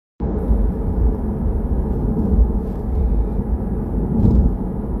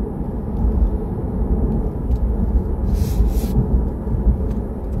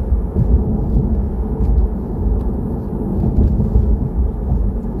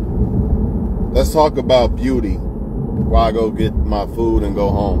Let's talk about beauty while I go get my food and go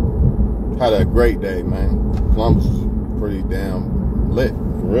home. Had a great day, man. Columbus was pretty damn lit,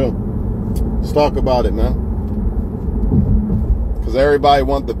 for real. Let's talk about it, man. Because everybody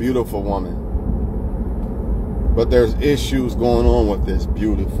wants the beautiful woman. But there's issues going on with this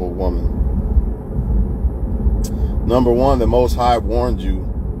beautiful woman. Number one, the Most High warned you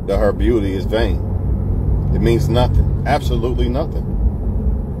that her beauty is vain. It means nothing. Absolutely nothing.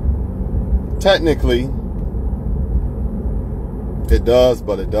 Technically, it does,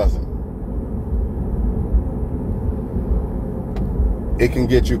 but it doesn't. It can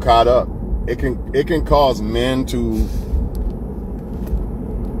get you caught up. It can cause men to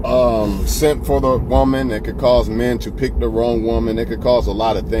simp for the woman. It could cause men to pick the wrong woman. It could cause a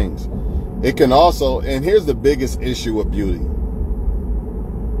lot of things. It can also, and here's the biggest issue with beauty.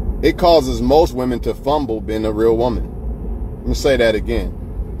 It causes most women to fumble being a real woman. Let me say that again,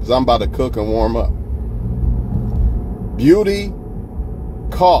 because I'm about to cook and warm up. Beauty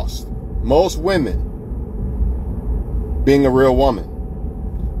costs most women being a real woman.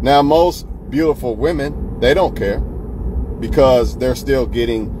 Now, most beautiful women, they don't care because they're still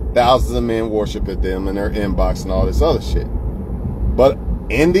getting thousands of men worshiping them in their inbox and all this other shit. But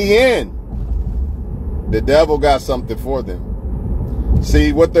in the end, the devil got something for them.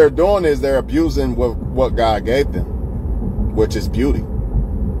 See, what they're doing is they're abusing what God gave them, which is beauty,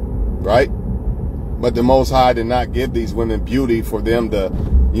 right? But the Most High did not give these women beauty for them to,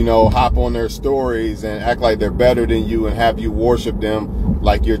 you know, hop on their stories and act like they're better than you and have you worship them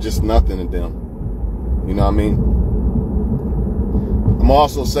like you're just nothing to them. You know what I mean? I'm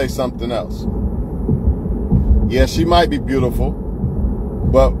also say something else. Yeah, she might be beautiful,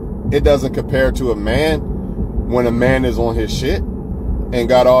 but it doesn't compare to a man when a man is on his shit and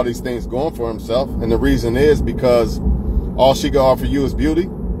got all these things going for himself. And the reason is because all she can offer you is beauty,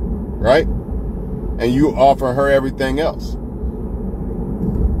 right? And you offer her everything else.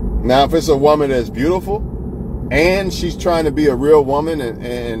 Now, if it's a woman that's beautiful and she's trying to be a real woman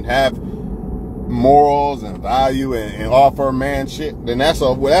and have morals and value and offer a man shit, then that's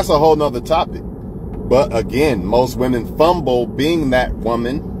a whole nother topic. But again, most women fumble being that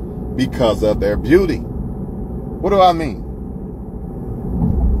woman because of their beauty. What do I mean?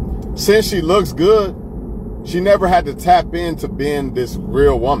 Since she looks good, she never had to tap into being this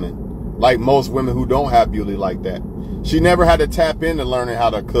real woman like most women who don't have beauty like that. She never had to tap into learning how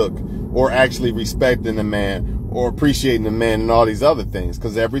to cook or actually respecting the man or appreciating the man and all these other things,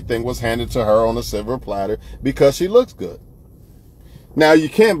 because everything was handed to her on a silver platter because she looks good. Now, you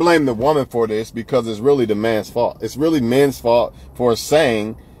can't blame the woman for this because it's really the man's fault. It's really men's fault for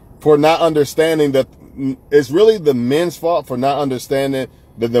not understanding that. It's really the men's fault for not understanding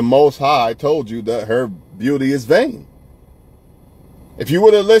that the Most High told you that her beauty is vain. If you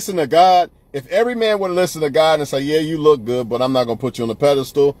would have listened to God, if every man would have listened to God and say, yeah, you look good, but I'm not going to put you on the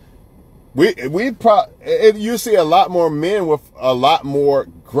pedestal, you see a lot more men with a lot more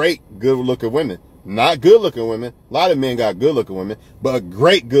great, good-looking women. Not good-looking women. A lot of men got good-looking women, but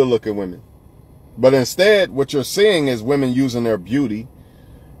great good-looking women. But instead, what you're seeing is women using their beauty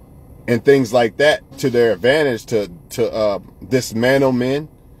and things like that to their advantage to dismantle men,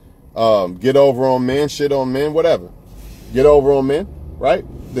 get over on men, shit on men, whatever. Get over on men, right?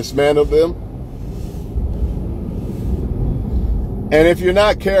 Dismantle them. And if you're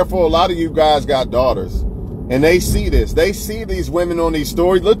not careful, a lot of you guys got daughters and they see this. They see these women on these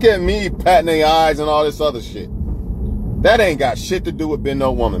stories. Look at me patting their eyes and all this other shit. That ain't got shit to do with being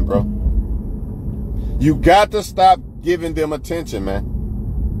no woman, bro. You got to stop giving them attention, man.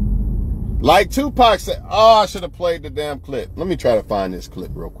 Like Tupac said, oh, I should have played the damn clip. Let me try to find this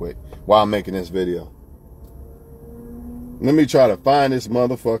clip real quick while I'm making this video. Let me try to find this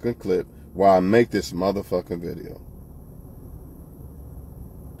motherfucking clip while I make this motherfucking video.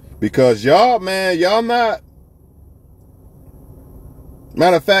 Because y'all, man, y'all not.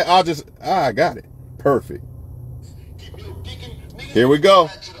 Matter of fact, I got it. Perfect. Here we go.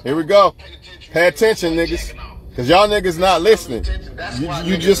 Here we go. Pay attention, niggas. Because y'all niggas not listening.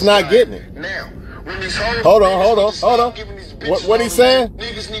 You just not getting it. Hold on. What he saying?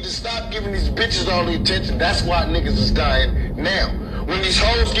 Niggas need to stop giving these bitches all the attention. That's why niggas is dying now. When these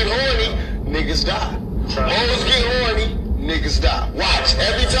hoes get horny, niggas die. Hoes get horny, niggas die. Watch,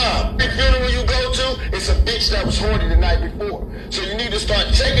 every time. Every funeral you go to, it's a bitch that was horny the night before. So you need to start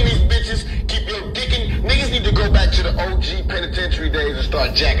checking these bitches, keep your dick in. Niggas need to go back to the OG penitentiary days and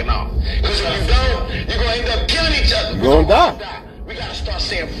start jacking off. Because if you don't, you're going to end up killing each other. You're going to die. We got to start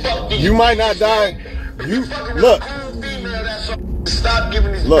saying fuck these. You might not die. You look. Stop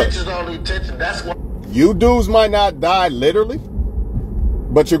giving these bitches all the attention. That's why. You dudes might not die literally,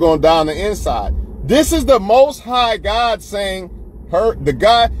 but you're going to die on the inside. This is the Most High God saying, the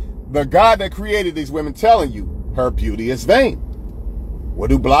God that created these women telling you, her beauty is vain. What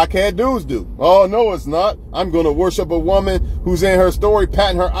do blockhead dudes do? Oh, no, it's not. I'm going to worship a woman who's in her story,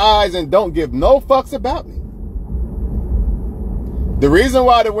 patting her eyes, and don't give no fucks about me. The reason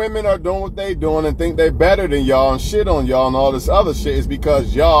why the women are doing what they doing and think they're better than y'all and shit on y'all and all this other shit is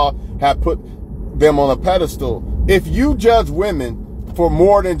because y'all have put them on a pedestal. If you judge women for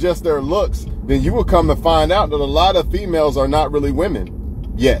more than just their looks, then you will come to find out that a lot of females are not really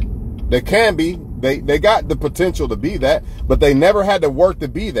women yet. They can be. They got the potential to be that, but they never had to work to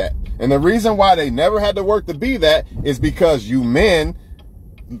be that. And the reason why they never had to work to be that is because you men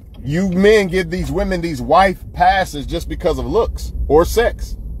give these women these wife passes just because of looks or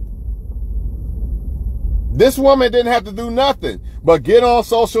sex. This woman didn't have to do nothing but get on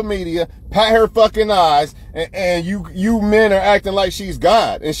social media, pat her fucking eyes, and you men are acting like she's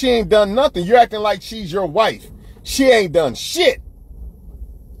God. And she ain't done nothing. You're acting like she's your wife. She ain't done shit.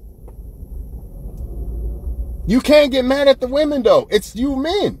 You can't get mad at the women, though. It's you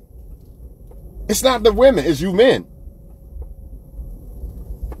men. It's not the women. It's you men.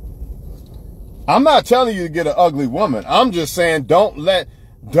 I'm not telling you to get an ugly woman. I'm just saying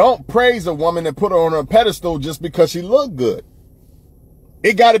don't praise a woman and put her on a pedestal just because she look good.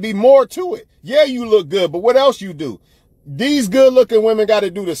 It got to be more to it. Yeah, you look good, but what else you do? These good-looking women got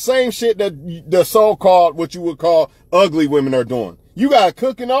to do the same shit that the so-called, what you would call ugly women are doing. You got to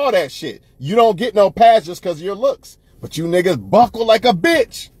cook and all that shit. You don't get no pass just because of your looks. But you niggas buckle like a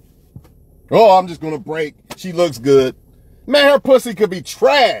bitch. Oh, I'm just going to break. She looks good. Man, her pussy could be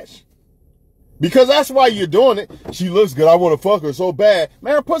trash. Because that's why you're doing it. She looks good. I want to fuck her so bad.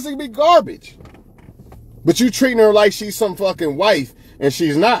 Man, her pussy could be garbage. But you treating her like she's some fucking wife, and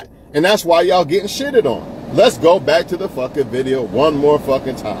she's not. And that's why y'all getting shitted on. Let's go back to the fucking video one more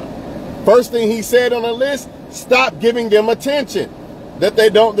fucking time. First thing he said on the list, stop giving them attention that they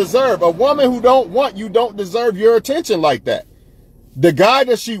don't deserve. A woman who don't want you don't deserve your attention like that. The guy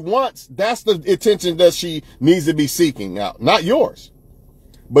that she wants, that's the attention that she needs to be seeking out, not yours.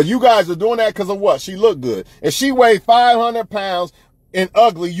 But you guys are doing that because of what? She looked good. If she weighed 500 pounds and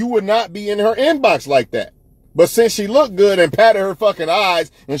ugly, you would not be in her inbox like that. But since she looked good and patted her fucking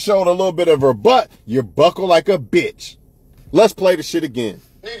eyes and showed a little bit of her butt, you buckle like a bitch. Let's play the shit again.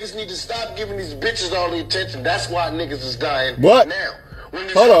 Niggas need to stop giving these bitches all the attention. That's why niggas is dying what? Now.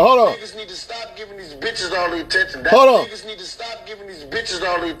 Hold on. Niggas need to stop giving these bitches all the attention. Hold on. Niggas need to stop giving these bitches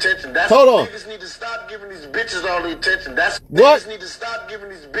all the attention. Hold on. Niggas need to stop giving these bitches all the attention. What? Niggas need to stop giving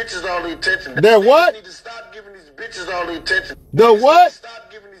these bitches all the attention. They're what? Niggas need to stop giving these bitches all the attention. The what?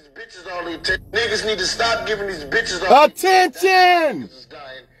 Stop giving these bitches all the attention. Niggas need to stop giving these bitches all the attention. Niggas is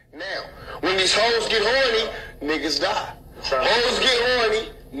dying now. When these hoes get horny, niggas die. Hoes get horny,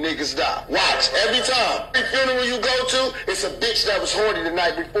 niggas die. Watch, every time. Every funeral you go to, it's a bitch that was horny the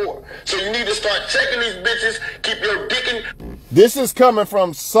night before. So you need to start checking these bitches, keep your dick in. This is coming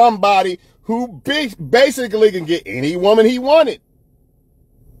from somebody who basically can get any woman he wanted.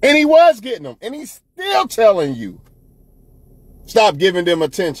 And he was getting them. And he's still telling you, stop giving them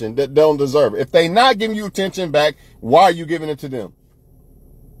attention that don't deserve it. If they not giving you attention back, why are you giving it to them?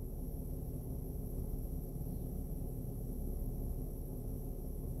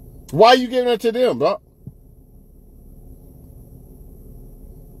 Why are you giving it to them, bro?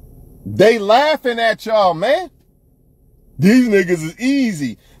 They laughing at y'all, man. These niggas is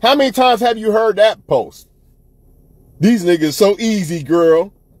easy. How many times have you heard that post? These niggas so easy,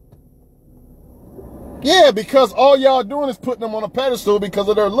 girl. Yeah, because all y'all doing is putting them on a pedestal because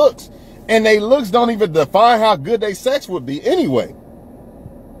of their looks. And their looks don't even define how good their sex would be anyway.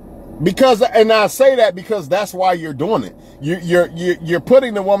 Because, and I say that because that's why you're doing it. You're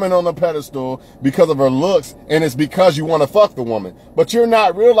putting the woman on the pedestal because of her looks, and it's because you want to fuck the woman. But you're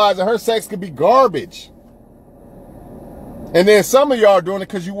not realizing her sex could be garbage. And then some of y'all are doing it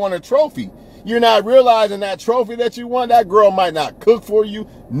because you want a trophy. You're not realizing that trophy that you want, that girl might not cook for you,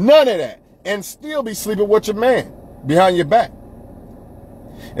 none of that, and still be sleeping with your man behind your back.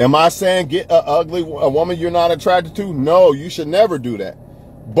 Am I saying get a woman you're not attracted to? No, you should never do that.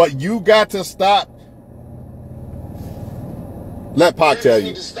 But you got to stop. Let Pac tell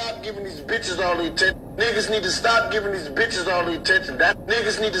you. Niggas need to stop giving these bitches all the attention. Niggas need to stop giving these bitches all the attention.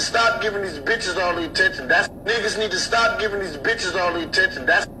 Niggas need to stop giving these bitches all the attention. Niggas need to stop giving these bitches all the attention.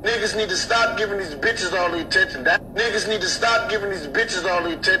 Niggas need to stop giving these bitches all the attention. Niggas need to stop giving these bitches all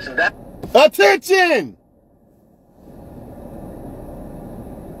the attention. Attention!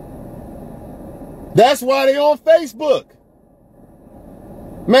 That's why they on Facebook.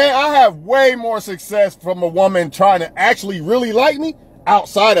 Man, I have way more success from a woman trying to actually really like me.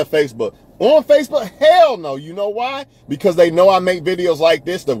 outside of Facebook. On Facebook, hell no. You know why? Because they know I make videos like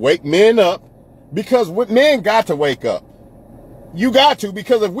this to wake men up. Because men got to wake up. You got to,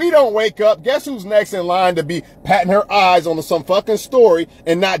 because if we don't wake up, guess who's next in line to be patting her eyes on some fucking story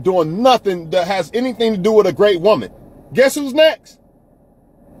and not doing nothing that has anything to do with a great woman? Guess who's next?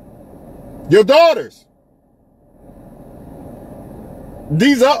 Your daughters.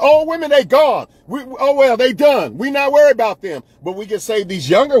 These are old women, they gone. Oh well, they done. We not worried about them. But we can save these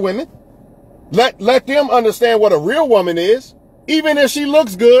younger women. Let them understand what a real woman is. Even if she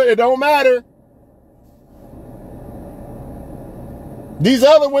looks good, it don't matter. These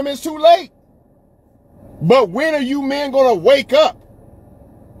other women, it's too late. But when are you men going to wake up?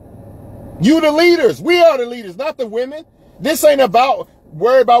 You the leaders. We are the leaders, not the women. This ain't about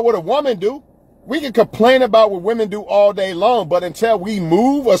worry about what a woman do. We can complain about what women do all day long, but until we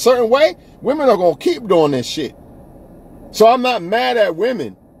move a certain way, women are going to keep doing this shit. So I'm not mad at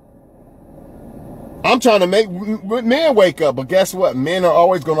women. I'm trying to make men wake up, but guess what? Men are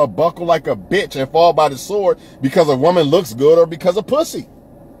always going to buckle like a bitch and fall by the sword because a woman looks good or because of pussy.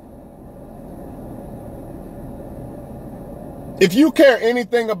 If you care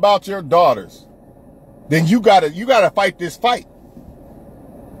anything about your daughters, then you gotta fight this fight.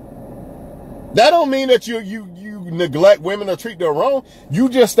 That don't mean that you neglect women or treat them wrong. You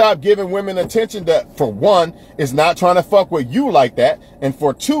just stop giving women attention that, for one, is not trying to fuck with you like that. And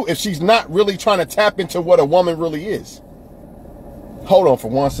for two, if she's not really trying to tap into what a woman really is. Hold on for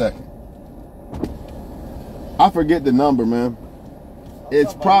 1 second. I forget the number, man.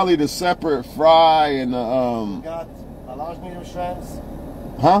 It's probably the separate fry and the You got a large medium shrimps.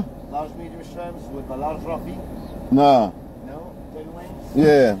 Huh? Large medium shrimps with a large rocky. Nah. No? 10 wings?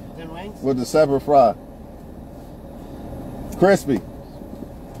 Yeah. 10 wings? With the separate fry. Crispy.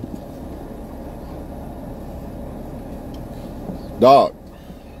 Dog.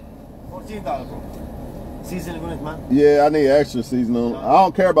 $14, bro. Seasoning on it, man. Yeah, I need extra seasoning. I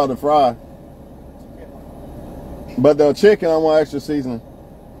don't care about the fry. But the chicken, I want extra seasoning.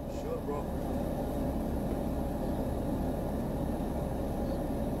 Sure, bro.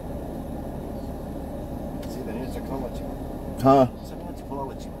 See, the news are coming. Huh?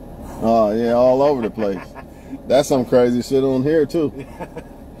 Oh, yeah, all over the place. That's some crazy shit on here, too.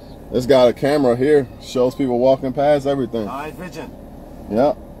 It's got a camera here. Shows people walking past everything. Night vision.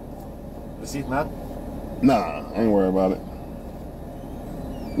 Yep. Receipt, man? Nah, I ain't worried about it.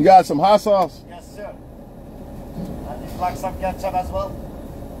 You got some hot sauce? Yes, sir. And you like some ketchup as well?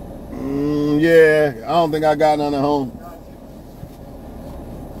 Yeah, I don't think I got none at home.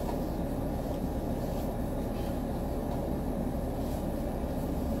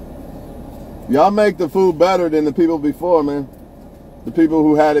 Y'all make the food better than the people before, man. The people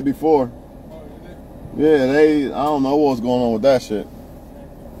who had it before. Yeah, I don't know what's going on with that shit.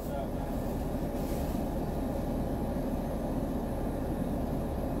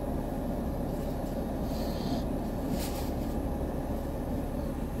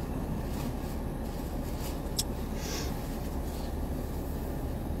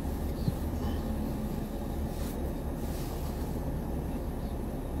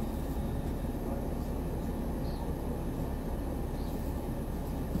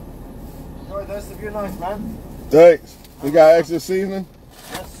 Enjoy the rest of your night, man. Thanks. You got extra seasoning?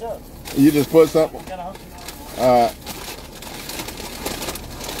 Yes, sir. You just put something? Alright.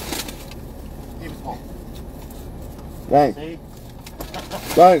 Keep it small. Thanks. See?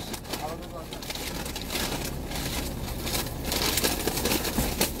 Thanks. Have a good one.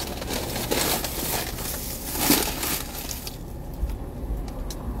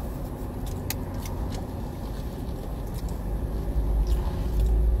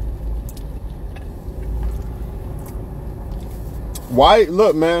 Why,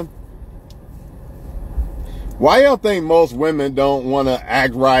 look, man. Why y'all think most women don't want to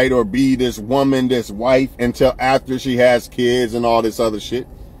act right or be this woman, this wife, until after she has kids and all this other shit?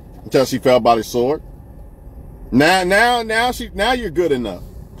 Until she fell by the sword? Now you're good enough.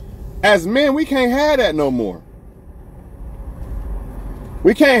 As men, we can't have that no more.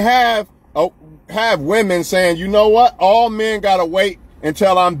 We can't have women saying, you know what? All men gotta wait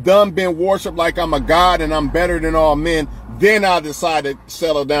until I'm done being worshipped like I'm a god and I'm better than all men. Then I'll decide to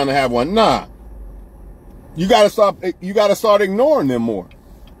settle down and have one. Nah. You gotta start ignoring them more.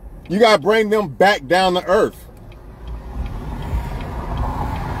 You gotta bring them back down to earth.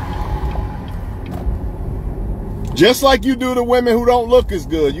 Just like you do to women who don't look as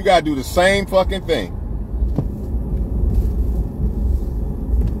good, you gotta do the same fucking thing.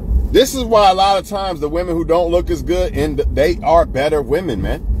 This is why a lot of times the women who don't look as good, and they are better women,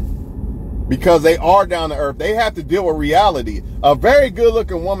 man. because they are down to earth. They have to deal with reality. A very good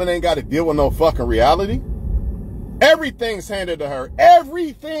looking woman ain't got to deal with no fucking reality. Everything's handed to her.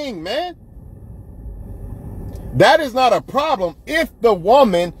 Everything, man. That is not a problem if the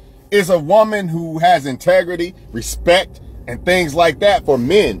woman is a woman who has integrity, respect, and things like that for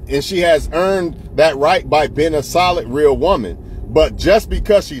men. And she has earned that right by being a solid, real woman. But just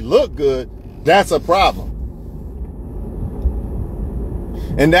because she look good, that's a problem.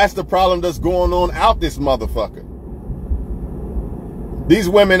 And that's the problem that's going on out this motherfucker. These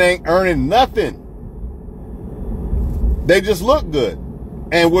women ain't earning nothing. They just look good.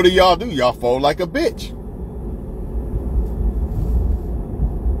 And what do? Y'all fold like a bitch.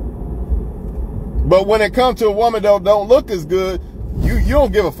 But when it comes to a woman that don't look as good, you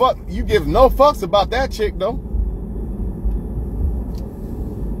don't give a fuck. You give no fucks about that chick, though.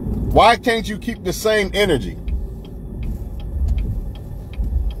 Why can't you keep the same energy?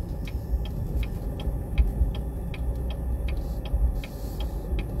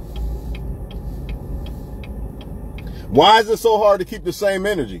 Why is it so hard to keep the same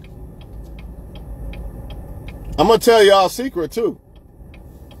energy? I'm going to tell y'all a secret, too.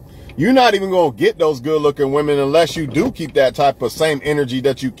 You're not even going to get those good-looking women unless you do keep that type of same energy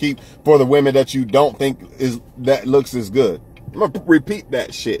that you keep for the women that you don't think that looks as good. I'm going to repeat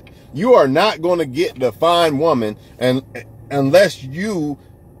that shit. You are not going to get the fine woman unless you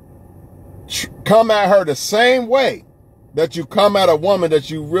come at her the same way that you come at a woman that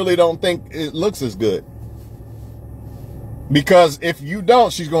you really don't think it looks as good. Because if you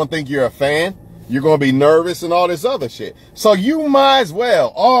don't, she's going to think you're a fan. You're going to be nervous and all this other shit. So you might as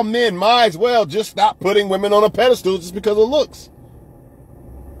well, all men might as well just stop putting women on a pedestal just because of looks.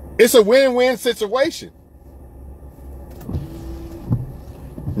 It's a win-win situation.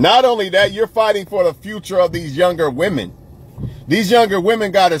 Not only that, you're fighting for the future of these younger women. These younger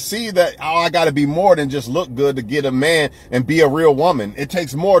women got to see that, oh, I got to be more than just look good to get a man and be a real woman. It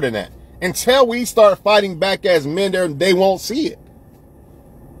takes more than that. Until we start fighting back as men, they won't see it.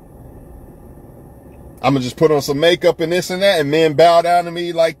 I'm going to just put on some makeup and this and that, and men bow down to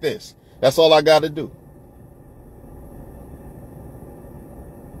me like this. That's all I got to do.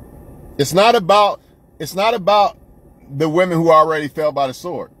 It's not about the women who already fell by the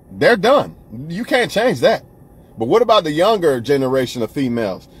sword. They're done. You can't change that. But what about the younger generation of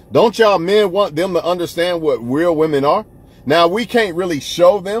females? Don't y'all men want them to understand what real women are? Now, we can't really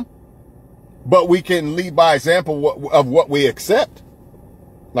show them, but we can lead by example of what we accept.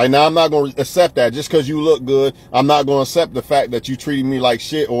 Like, now I'm not going to accept that. Just because you look good, I'm not going to accept the fact that you treating me like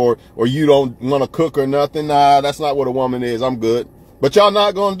shit or you don't want to cook or nothing. Nah, that's not what a woman is. I'm good. But y'all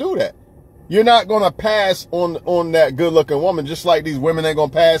not going to do that. You're not going to pass on that good-looking woman, just like these women ain't going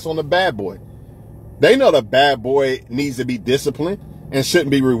to pass on the bad boy. They know the bad boy needs to be disciplined and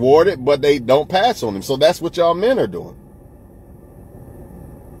shouldn't be rewarded, but they don't pass on him. So that's what y'all men are doing.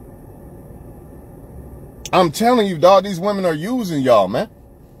 I'm telling you, dog, these women are using y'all, man.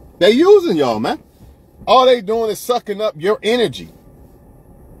 They using y'all, man. All they doing is sucking up your energy.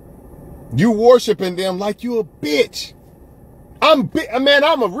 You worshiping them like you a bitch. I'm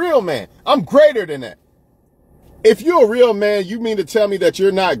a real man. I'm greater than that. If you're a real man, you mean to tell me that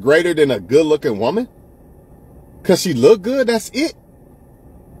you're not greater than a good-looking woman? Because she look good, that's it?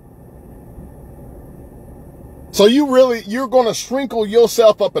 So you're going to shrinkle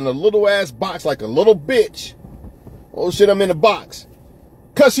yourself up in a little-ass box like a little bitch. Oh, shit, I'm in a box.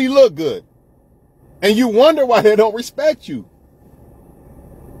 Because she look good. And you wonder why they don't respect you.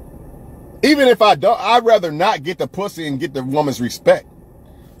 Even if I don't, I'd rather not get the pussy and get the woman's respect.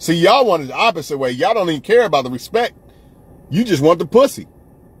 See, y'all want it the opposite way. Y'all don't even care about the respect. You just want the pussy.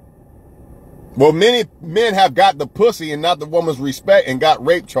 Well, many men have got the pussy and not the woman's respect and got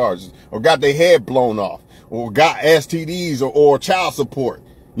rape charges or got their head blown off or got STDs or child support.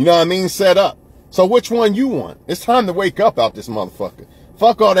 You know what I mean? Set up. So which one you want? It's time to wake up out this motherfucker.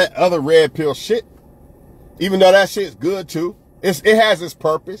 Fuck all that other red pill shit. Even though that shit's good too. It has its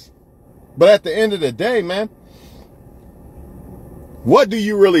purpose. But at the end of the day, man, what do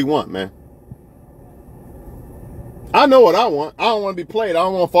you really want, man? I know what I want. I don't want to be played. I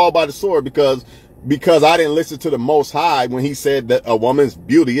don't want to fall by the sword because I didn't listen to the Most High when he said that a woman's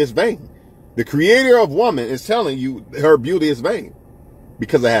beauty is vain. The creator of woman is telling you her beauty is vain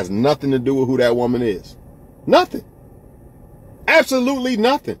because it has nothing to do with who that woman is. Nothing. Absolutely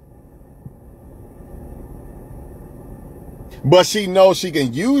nothing. But she knows she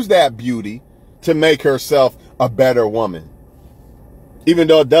can use that beauty to make herself a better woman. Even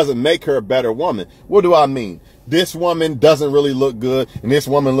though it doesn't make her a better woman. What do I mean? This woman doesn't really look good, and this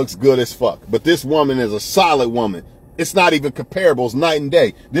woman looks good as fuck. But this woman is a solid woman. It's not even comparable. It's night and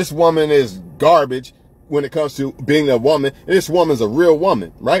day. This woman is garbage when it comes to being a woman. This woman's a real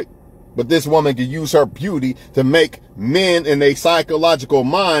woman, right? But this woman can use her beauty to make men in a psychological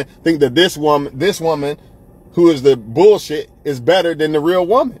mind think that this woman who is the bullshit is better than the real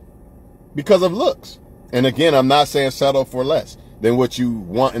woman because of looks. And again, I'm not saying settle for less than what you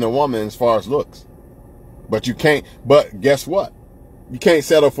want in a woman as far as looks. But you can't, but guess what? You can't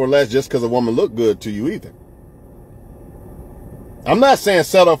settle for less just because a woman look good to you either. I'm not saying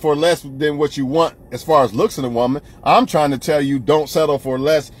settle for less than what you want as far as looks in a woman. I'm trying to tell you don't settle for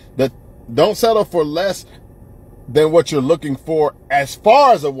less than what you're looking for as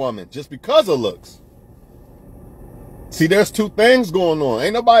far as a woman just because of looks. See, there's two things going on.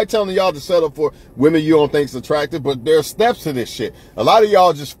 Ain't nobody telling y'all to settle for women you don't think's attractive, but there's steps to this shit. A lot of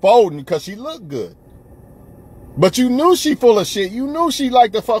y'all just folding because she look good. But you knew she full of shit. You knew she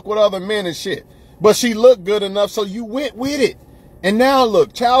liked to fuck with other men and shit. But she looked good enough, so you went with it. And now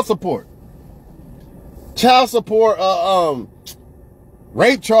look, child support. Child support,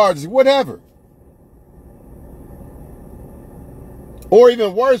 rape charges, whatever. Or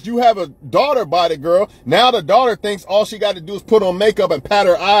even worse, you have a daughter by the girl. Now the daughter thinks all she got to do is put on makeup and pat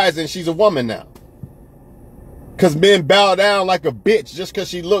her eyes and she's a woman now. Because men bow down like a bitch just because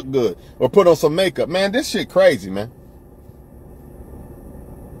she look good or put on some makeup. Man, this shit crazy, man.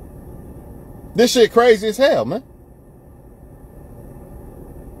 This shit crazy as hell, man.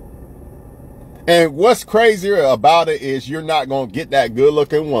 And what's crazier about it is you're not going to get that good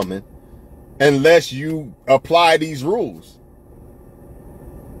looking woman unless you apply these rules.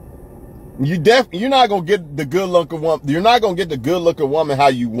 You're not gonna get the good looking woman. You're not gonna get the good looking woman how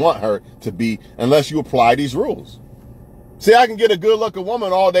you want her to be unless you apply these rules. See, I can get a good looking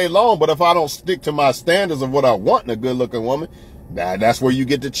woman all day long, but if I don't stick to my standards of what I want in a good looking woman, that's where you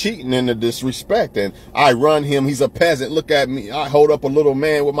get the cheating and the disrespect. And I run him. He's a peasant. Look at me. I hold up a little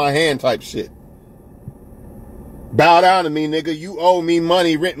man with my hand type shit. Bow down to me, nigga. You owe me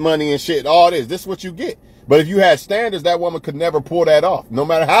money, rent money and shit. All this. This is what you get. But if you had standards, that woman could never pull that off, no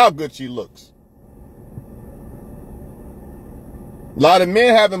matter how good she looks. A lot of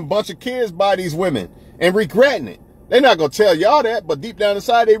men having a bunch of kids by these women and regretting it. They're not going to tell y'all that, but deep down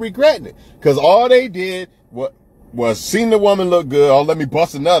inside, they regretting it. Because all they did was seen the woman look good. Oh, let me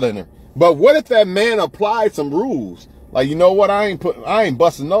bust a nut in her. But what if that man applied some rules? Like, you know what? I ain't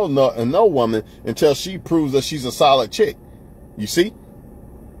busting no nut in no woman until she proves that she's a solid chick. You see?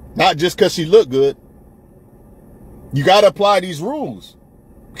 Not just because she look good. You got to apply these rules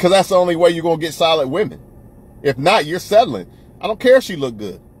because that's the only way you're going to get solid women. If not, you're settling. I don't care if she look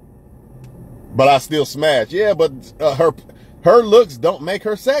good, but I still smash. Yeah, but her looks don't make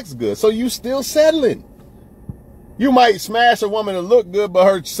her sex good. So you still settling. You might smash a woman that look good, but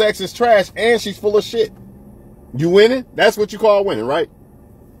her sex is trash and she's full of shit. You winning? That's what you call winning, right?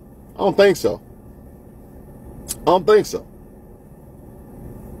 I don't think so. I don't think so.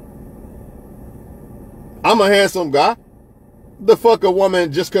 I'm a handsome guy. The fuck a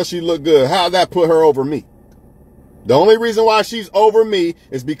woman just because she look good. How'd that put her over me? The only reason why she's over me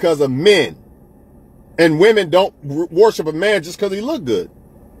is because of men. And women don't worship a man just because he look good.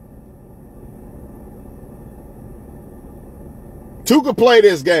 Two could play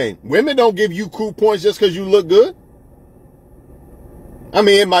this game. Women don't give you cool points just because you look good. I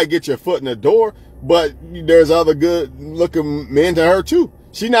mean, it might get your foot in the door, but there's other good looking men to her too.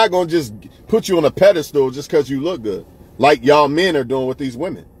 She's not going to just put you on a pedestal just because you look good, like y'all men are doing with these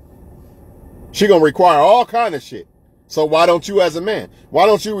women. She going to require all kind of shit. So why don't you as a man? Why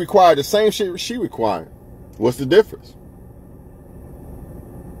don't you require the same shit she requiring? What's the difference?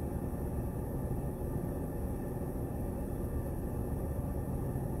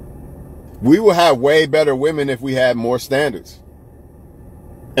 We will have way better women if we had more standards.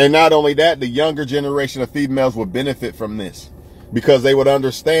 And not only that, the younger generation of females would benefit from this. Because they would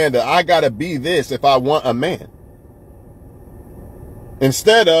understand that I got to be this if I want a man.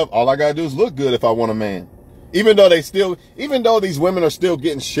 Instead of, all I got to do is look good if I want a man. Even though these women are still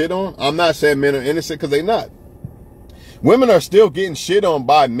getting shit on, I'm not saying men are innocent because they're not. Women are still getting shit on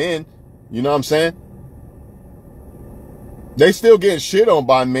by men. You know what I'm saying? They still getting shit on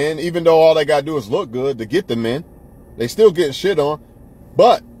by men, even though all they got to do is look good to get the men. They still getting shit on.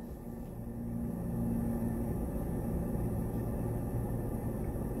 But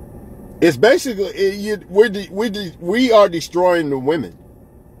it's basically, we are destroying the women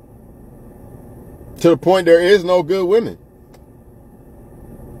to the point there is no good women.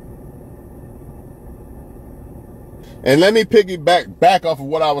 And let me back off of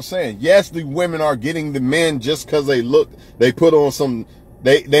what I was saying. Yes, the women are getting the men just because they put on some,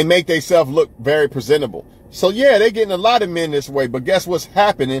 they make themselves look very presentable. So yeah, they're getting a lot of men this way, but guess what's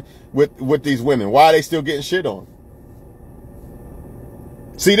happening with these women? Why are they still getting shit on?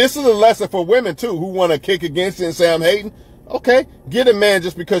 See, this is a lesson for women too, who want to kick against it and say I'm hating. Okay, get a man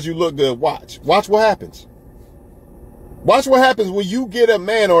just because you look good. Watch what happens. Watch what happens when you get a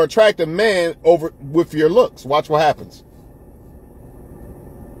man or attract a man over with your looks. Watch what happens.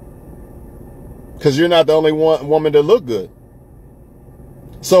 Because you're not the only woman to look good.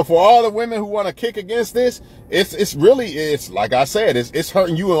 So for all the women who want to kick against this, it's like I said, it's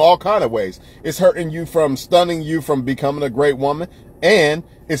hurting you in all kind of ways. It's hurting you from stunning you from becoming a great woman, and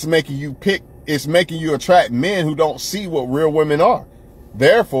it's making you attract men who don't see what real women are.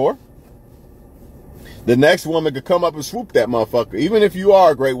 Therefore, the next woman could come up and swoop that motherfucker. Even if you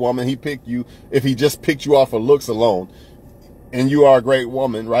are a great woman, if he just picked you off of looks alone, and you are a great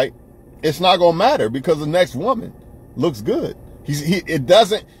woman, right? It's not gonna matter because the next woman looks good. He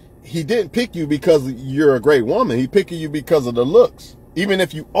didn't pick you because you're a great woman. He picked you because of the looks. Even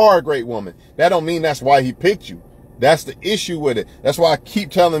if you are a great woman, that don't mean that's why he picked you. That's the issue with it. That's why I keep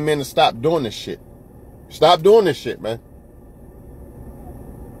telling men to stop doing this shit. Stop doing this shit, man.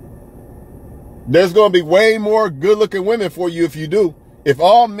 There's going to be way more good-looking women for you if you do. If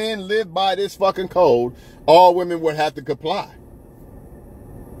all men lived by this fucking code, all women would have to comply.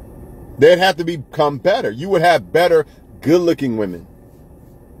 They'd have to become better. You would have better, good-looking women.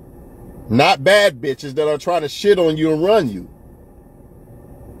 Not bad bitches that are trying to shit on you and run you.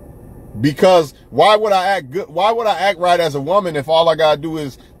 Because why would I act good? Why would I act right as a woman if all I got to do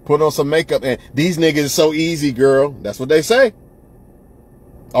is put on some makeup and these niggas is so easy, girl? That's what they say.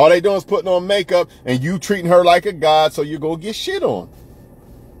 All they doing is putting on makeup and you treating her like a god, so you're going to get shit on.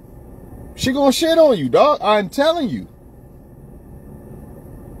 She going to shit on you, dog. I'm telling you.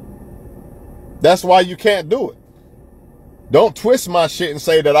 That's why you can't do it. Don't twist my shit and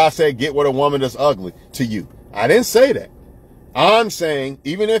say that I said get with a woman that's ugly to you. I didn't say that. I'm saying,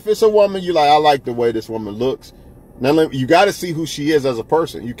 even if it's a woman, you like, I like the way this woman looks. Now, you got to see who she is as a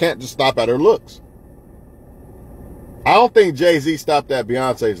person. You can't just stop at her looks. I don't think Jay-Z stopped at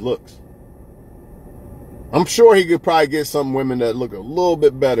Beyonce's looks. I'm sure he could probably get some women that look a little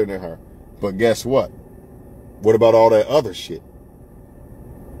bit better than her. But guess what? What about all that other shit?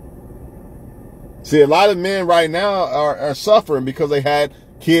 See, a lot of men right now are suffering because they had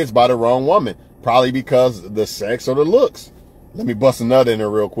kids by the wrong woman. Probably because of the sex or the looks. Let me bust a nut in her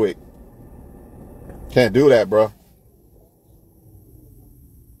real quick. Can't do that, bro.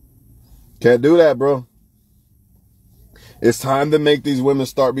 Can't do that, bro. It's time to make these women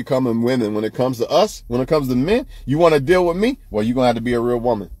start becoming women. When it comes to us, when it comes to men, you want to deal with me? Well, you're going to have to be a real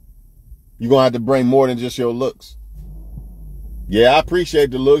woman. You're going to have to bring more than just your looks. Yeah, I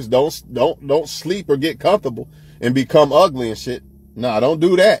appreciate the looks. Don't sleep or get comfortable and become ugly and shit. Nah, don't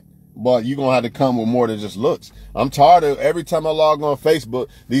do that. But you're going to have to come with more than just looks. I'm tired of every time I log on Facebook,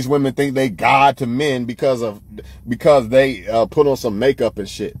 these women think they God to men because they put on some makeup and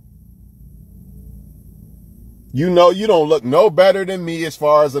shit. You know, you don't look no better than me as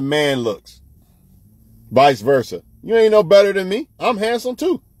far as a man looks. Vice versa. You ain't no better than me. I'm handsome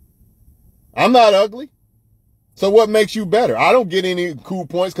too. I'm not ugly. So what makes you better? I don't get any cool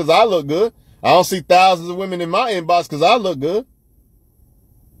points because I look good. I don't see thousands of women in my inbox because I look good.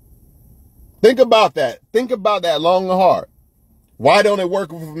 Think about that. Think about that long and hard. Why don't it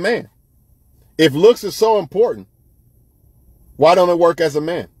work with a man? If looks is so important, why don't it work as a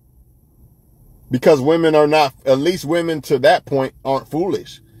man? Because women are not, at least women to that point aren't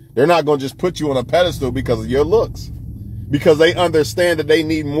foolish. They're not going to just put you on a pedestal because of your looks. Because they understand that they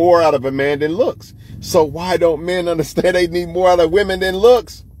need more out of a man than looks. So why don't men understand they need more out of women than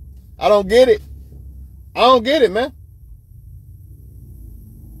looks? I don't get it. I don't get it, man.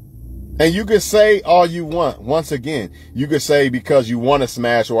 And you could say all you want. Once again, you could say because you want to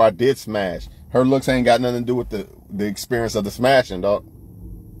smash or I did smash. Her looks ain't got nothing to do with the experience of the smashing, dog.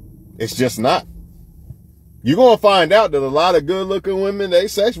 It's just not. You're going to find out that a lot of good looking women, they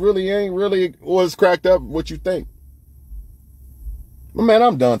sex really ain't really was cracked up what you think. But man,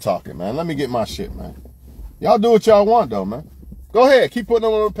 I'm done talking, man. Let me get my shit, man. Y'all do what y'all want though, man. Go ahead. Keep putting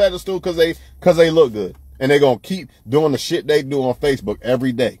them on a pedestal because they look good. And they're going to keep doing the shit they do on Facebook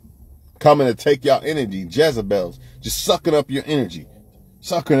every day. Coming to take y'all energy. Jezebels. Just sucking up your energy.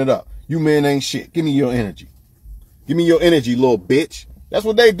 Sucking it up. You men ain't shit. Give me your energy. Give me your energy, little bitch. That's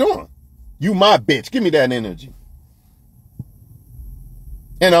what they doing. You my bitch. Give me that energy.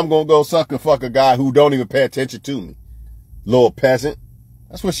 And I'm going to go suck and fuck a guy who don't even pay attention to me. Little peasant.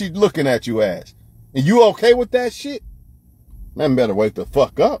 That's what she's looking at you as. And you okay with that shit? Man better wake the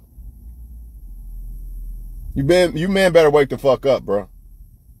fuck up. You man better wake the fuck up, bro.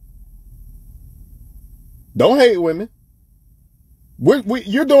 Don't hate women.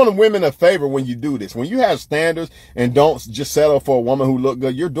 You're doing women a favor when you do this. When you have standards and don't just settle for a woman who look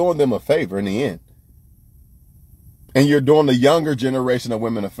good, you're doing them a favor in the end. And you're doing the younger generation of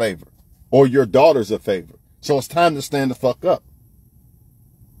women a favor. Or your daughters a favor. So it's time to stand the fuck up.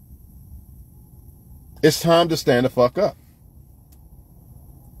 It's time to stand the fuck up.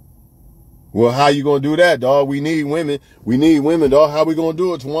 Well, how you gonna do that, dog? We need women. We need women, dog. How we gonna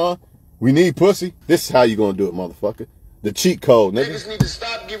do it, Twan? We need pussy. This is how you gonna do it, motherfucker. The cheat code, nigga. Niggas need to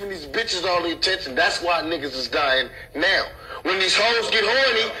stop giving these bitches all the attention. That's why niggas is dying now. When these hoes get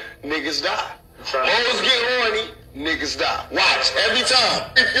horny, niggas die. Hoes get horny, niggas die. Watch, every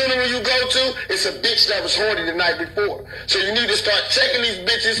time. Every funeral you go to, it's a bitch that was horny the night before. So you need to start checking these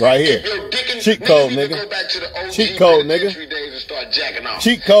bitches. Right here. Your dick and cheat code, nigga. Go back to the OG cheat code, nigga. Days and start jacking off.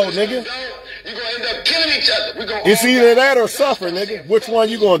 Cheat code, nigga. You're gonna end up killing each other. It's either that or suffer, nigga. Which one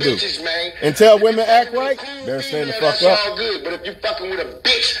you gonna do? Until women act right, better stand the fuck up. All good, but if you fucking with a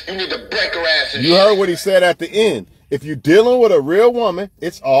bitch, you need to break her ass. You heard what he said at the end. If you're dealing with a real woman,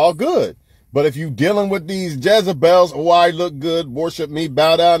 it's all good. But if you dealing with these Jezebels, oh, I look good, worship me,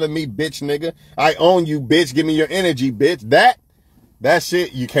 bow down to me, bitch, nigga. I own you, bitch. Give me your energy, bitch. That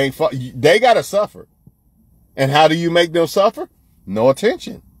shit, you can't fuck. They gotta suffer. And how do you make them suffer? No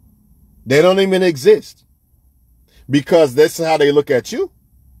attention. They don't even exist. Because that's how they look at you.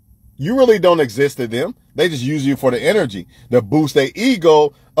 You really don't exist to them. They just use you for the energy, to boost their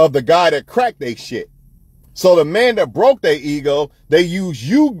ego of the guy that cracked their shit. So the man that broke their ego, they use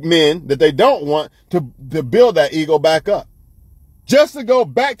you men that they don't want to build that ego back up. Just to go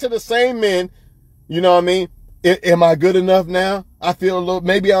back to the same men, you know what I mean? Am I good enough now? I feel a little,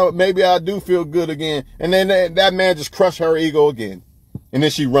 maybe I do feel good again. And then that man just crushed her ego again. And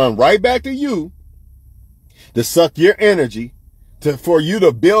then she run right back to you to suck your energy for you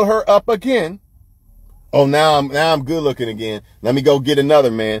to build her up again. Oh, now I'm good looking again. Let me go get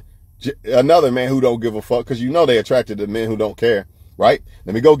another man who don't give a fuck, because you know they attracted to men who don't care, right?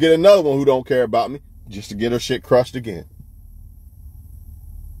 Let me go get another one who don't care about me just to get her shit crushed again.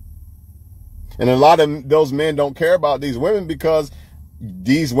 And a lot of those men don't care about these women because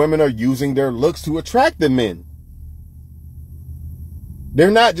these women are using their looks to attract the men. They're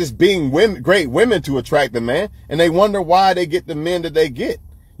not just being great women to attract the man, and they wonder why they get the men that they get.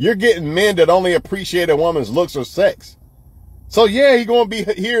 You're getting men that only appreciate a woman's looks or sex. So yeah, he's going to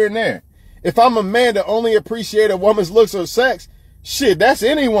be here and there. If I'm a man that only appreciate a woman's looks or sex, shit, that's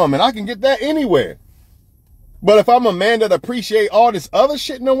any woman. I can get that anywhere. But if I'm a man that appreciate all this other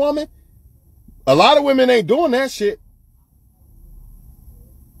shit in a woman, a lot of women ain't doing that shit.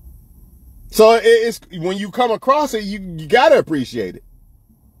 So it's when you come across it, you got to appreciate it.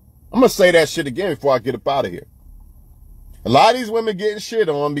 I'm going to say that shit again before I get up out of here. A lot of these women getting shit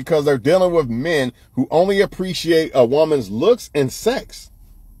on because they're dealing with men who only appreciate a woman's looks and sex.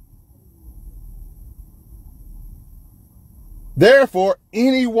 Therefore,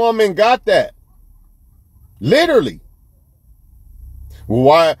 any woman got that. Literally. Well,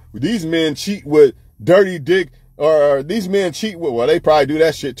 why these men cheat with dirty dick, or these men cheat with, well, they probably do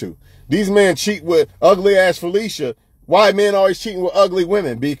that shit too. These men cheat with ugly ass Felicia. Why men always cheating with ugly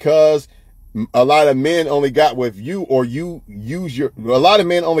women? Because a lot of men only got with you, or you use a lot of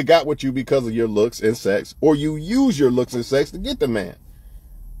men only got with you because of your looks and sex, or you use your looks and sex to get the man.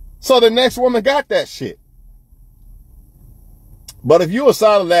 So the next woman got that shit. But if you a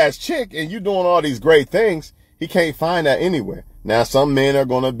solid ass chick and you doing all these great things, he can't find that anywhere. Now, some men are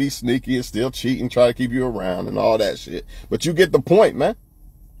going to be sneaky and still cheat and try to keep you around and all that shit. But you get the point, man.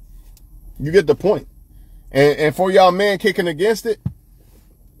 You get the point. And for y'all men kicking against it,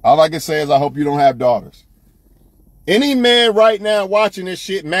 all I can say is I hope you don't have daughters. Any man right now watching this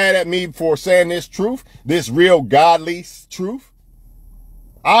shit mad at me for saying this truth, this real godly truth,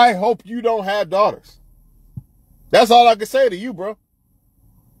 I hope you don't have daughters. That's all I can say to you, bro.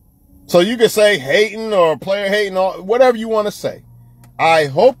 So you can say hating or player hating or whatever you want to say. I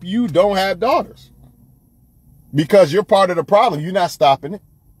hope you don't have daughters. Because you're part of the problem. You're not stopping it.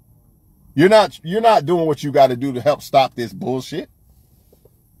 You're not doing what you got to do to help stop this bullshit.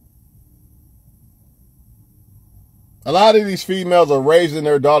 A lot of these females are raising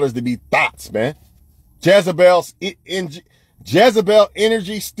their daughters to be thoughts, man. Jezebel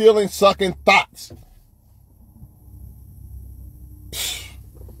energy stealing, sucking thoughts.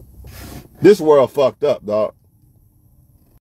 This world fucked up, dog.